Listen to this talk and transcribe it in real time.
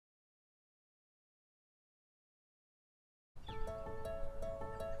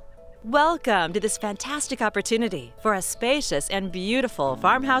Welcome to this fantastic opportunity for a spacious and beautiful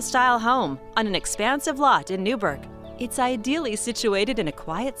farmhouse-style home on an expansive lot in Newburgh. It's ideally situated in a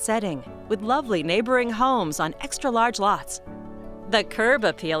quiet setting with lovely neighboring homes on extra-large lots. The curb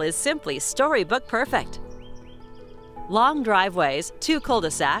appeal is simply Storybook perfect. Long driveways, 2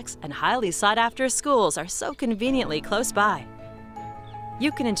 cul-de-sacs, and highly sought-after schools are so conveniently close by.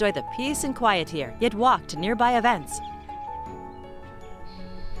 You can enjoy the peace and quiet here, yet walk to nearby events.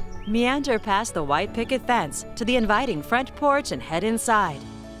 Meander past the white picket fence to the inviting front porch and head inside.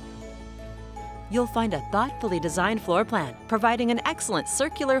 You'll find a thoughtfully designed floor plan, providing an excellent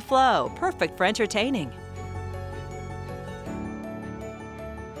circular flow, perfect for entertaining.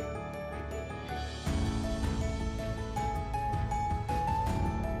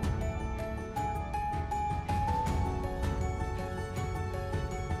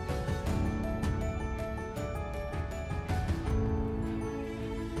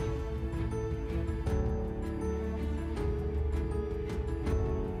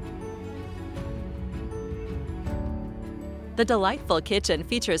 The delightful kitchen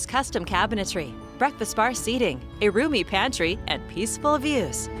features custom cabinetry, breakfast bar seating, a roomy pantry, and peaceful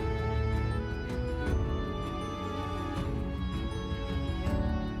views.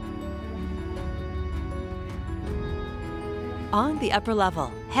 On the upper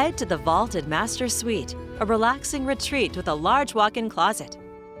level, head to the vaulted master suite, a relaxing retreat with a large walk-in closet.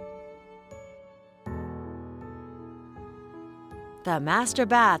 The master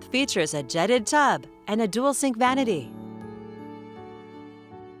bath features a jetted tub and a dual-sink vanity.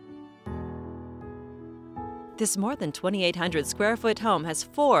 This more than 2,800 square foot home has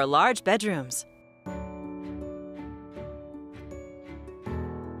 4 large bedrooms.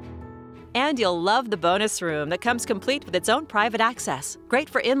 And you'll love the bonus room that comes complete with its own private access,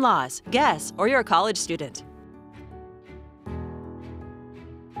 great for in-laws, guests, or your college student.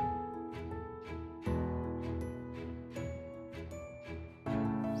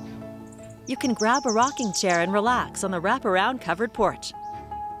 You can grab a rocking chair and relax on the wraparound covered porch.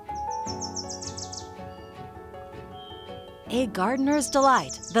 A gardener's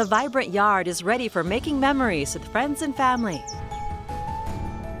delight, the vibrant yard is ready for making memories with friends and family.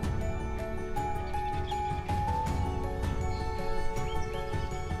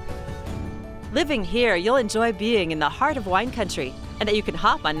 Living here, you'll enjoy being in the heart of wine country, and that you can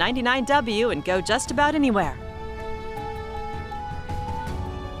hop on 99W and go just about anywhere.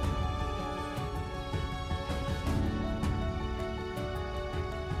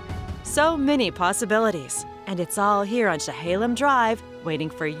 So many possibilities. And it's all here on Chehalem Drive, waiting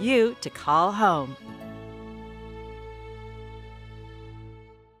for you to call home.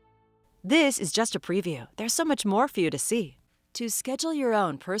 This is just a preview. There's so much more for you to see. To schedule your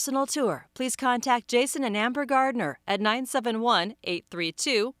own personal tour, please contact Jason and Amber Gardner at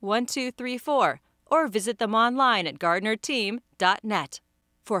 971-832-1234 or visit them online at gardnerteam.net.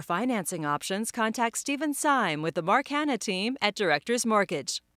 For financing options, contact Stephen Syme with the Mark Hanna team at Directors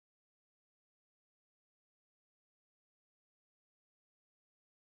Mortgage.